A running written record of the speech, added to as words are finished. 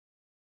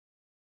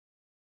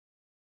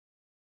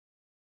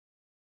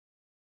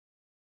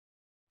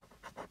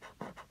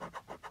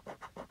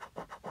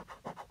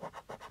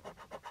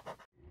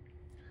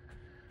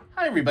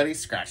Hi everybody,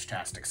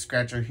 Scratchtastic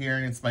Scratcher here,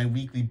 and it's my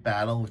weekly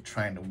battle with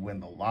trying to win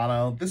the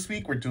lotto. This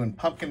week we're doing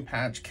Pumpkin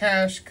Patch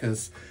Cash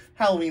because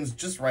Halloween's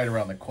just right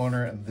around the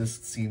corner, and this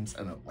seems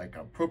like an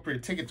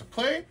appropriate ticket to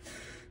play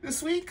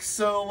this week.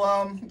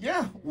 So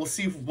yeah, we'll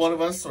see if one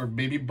of us or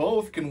maybe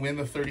both can win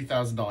the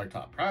 $30,000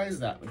 top prize.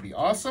 That would be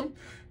awesome.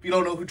 If you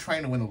don't know who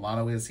Trying to Win the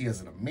Lotto is, he has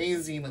an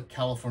amazing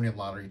California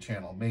lottery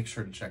channel. Make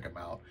sure to check him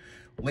out.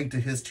 Link to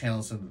his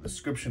channel is in the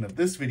description of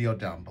this video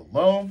down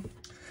below.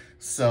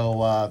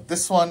 So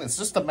this one, it's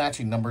just a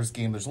matching numbers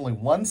game. There's only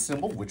one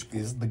symbol, which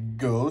is the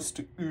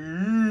ghost.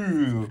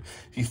 Ooh.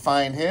 If you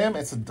find him,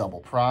 it's a double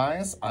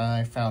prize.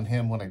 I found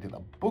him when I did a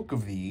book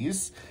of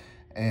these,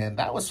 and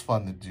that was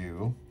fun to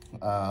do.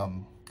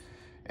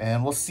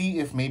 And we'll see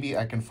if maybe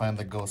I can find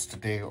the ghost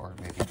today, or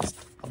maybe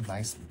just a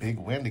nice big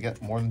win to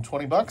get more than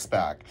 20 bucks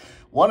back.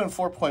 1 in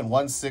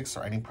 4.16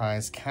 or any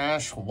prize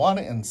cash. 1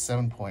 in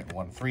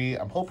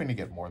 7.13. I'm hoping to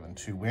get more than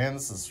 2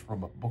 wins. This is from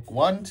book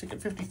 1.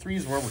 Ticket 53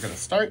 is where we're going to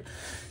start.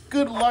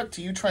 Good luck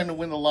to you trying to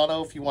win the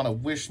lotto. If you want to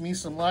wish me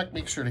some luck,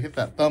 make sure to hit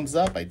that thumbs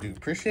up. I do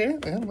appreciate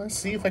it. And let's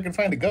see if I can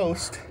find a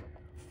ghost.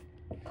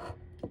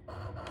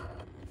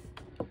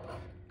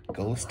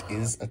 Ghost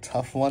is a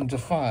tough one to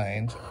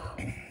find.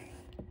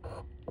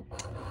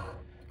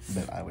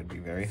 But I would be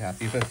very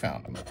happy if I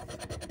found them.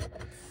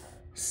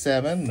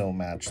 7, no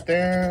match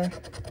there.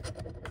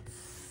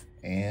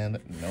 And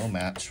no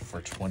match for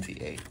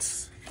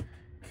 28.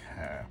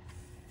 Okay.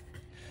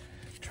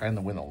 Trying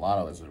to Win the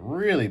Lotto has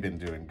really been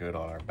doing good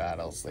on our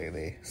battles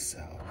lately.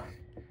 So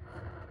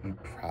he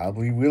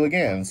probably will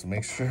again. So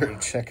make sure to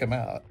check him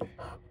out.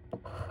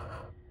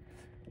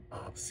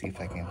 See if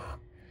I can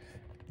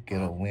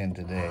get a win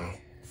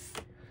today.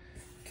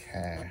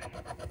 Okay.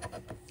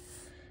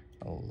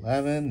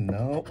 11,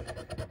 nope.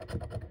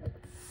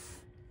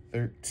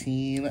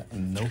 13,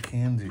 no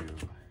can do.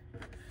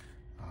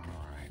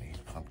 Alrighty,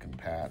 pumpkin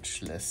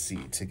patch. Let's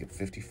see, ticket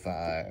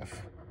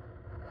 55.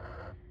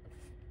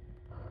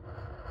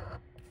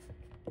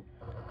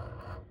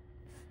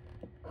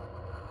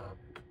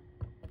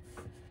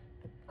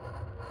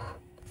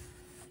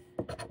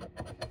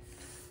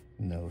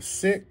 No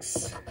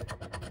 6.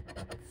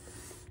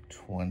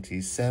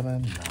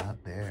 27,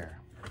 not there.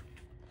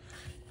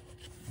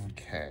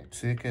 Okay,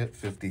 ticket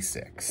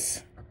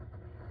 56.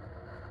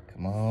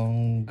 Come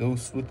on,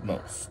 ghost with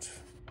most.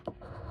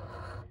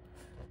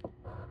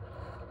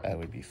 That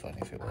would be funny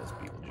if it was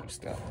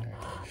Beetlejuice down there.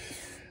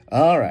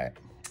 All right,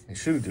 they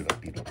should have done a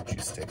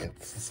Beetlejuice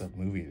ticket since that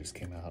movie just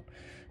came out.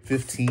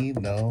 15,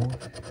 no.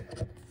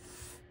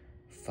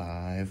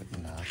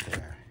 5, not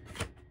there.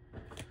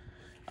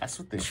 That's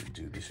what they should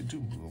do. They should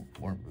do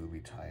more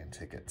movie tie-in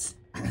tickets.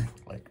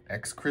 Like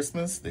next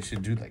Christmas, they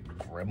should do like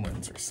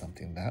Gremlins or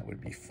something. That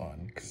would be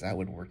fun because that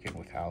would work in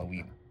with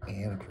Halloween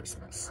and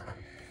Christmas.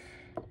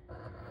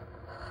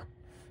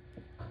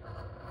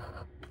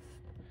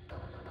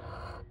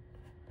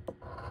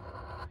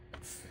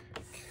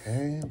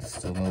 Okay,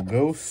 still no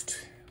ghost.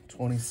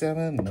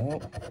 27,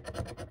 nope.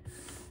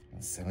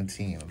 And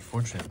 17,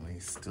 unfortunately,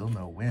 still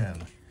no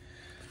win.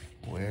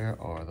 Where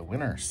are the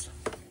winners?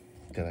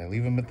 Did I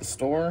leave them at the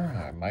store?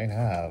 I might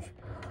have.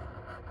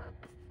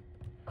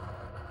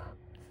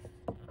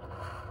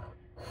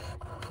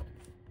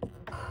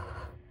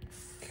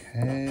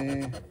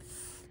 Okay.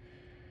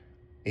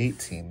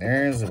 18.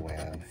 There's a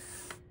win.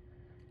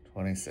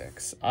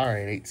 26. All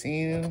right,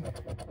 18.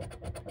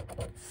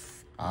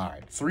 All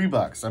right,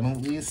 $3. I'm at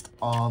least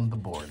on the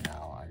board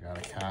now. I got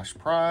a cash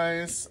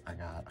prize. I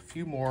got a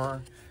few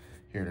more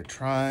here to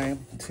try.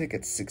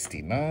 Ticket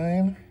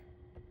 69.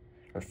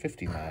 Or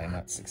 59,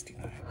 not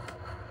 69.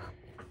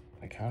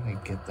 Like, how did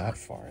I get that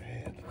far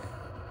ahead?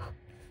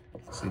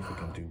 Let's see if we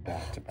can do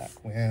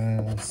back-to-back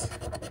wins.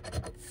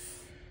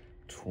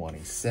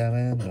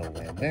 27, no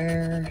win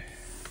there.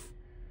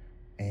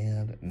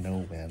 And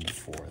no win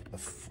for the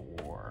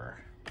 4.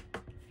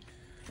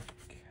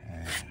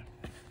 Okay.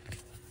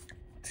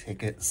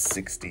 Ticket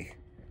 60.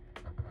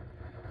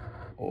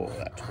 Oh,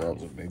 that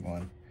 12's a big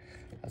one.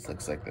 That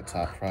looks like the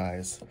top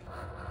prize.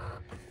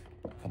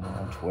 Come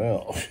on,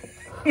 12.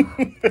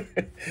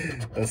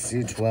 Let's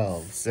see,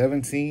 12.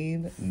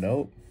 17,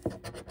 nope.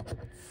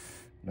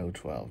 No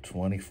 12.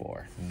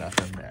 24,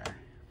 nothing there.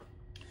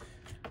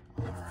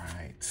 All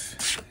right.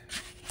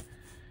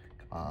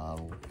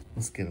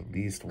 Let's get at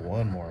least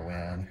one more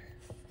win.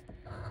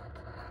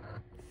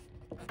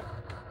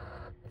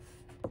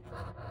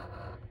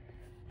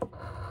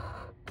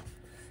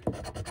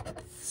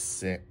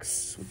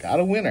 Six. We got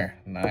a winner.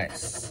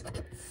 Nice.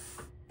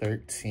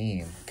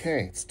 13.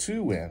 Okay, it's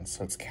 2 wins.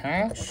 So it's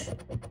cash,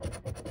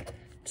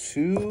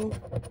 2,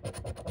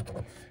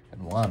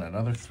 and 1.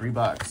 Another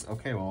 $3.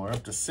 Okay, well, we're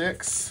up to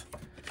 6.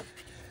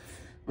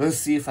 Let's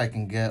see if I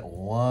can get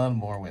one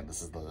more win.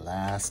 This is the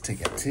last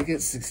ticket.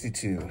 Ticket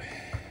 62.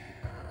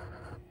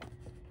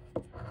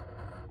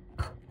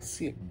 Let's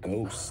see a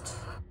ghost.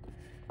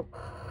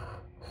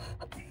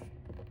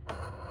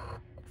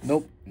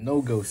 Nope,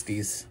 no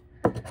ghosties.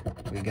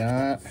 We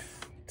got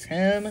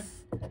 10.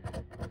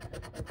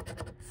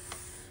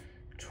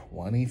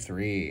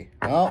 23.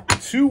 Well,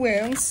 2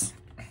 wins.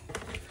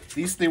 At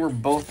least they were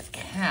both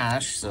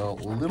cash, so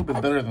a little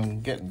bit better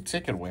than getting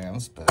ticket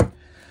wins, but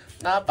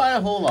not by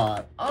a whole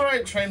lot. All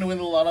right, trying to win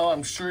the lotto.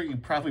 I'm sure you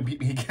probably beat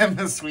me again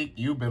this week.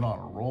 You've been on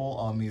a roll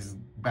on these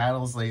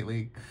battles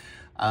lately.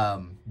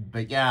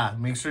 But yeah,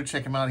 make sure to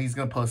check him out. He's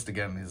going to post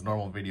again his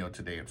normal video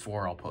today at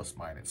 4. I'll post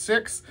mine at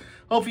 6.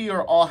 Hopefully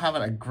you're all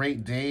having a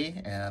great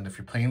day. And if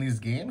you're playing these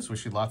games,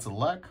 wish you lots of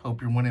luck.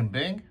 Hope you're winning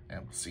big.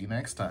 And we'll see you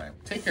next time.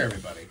 Take care,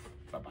 everybody.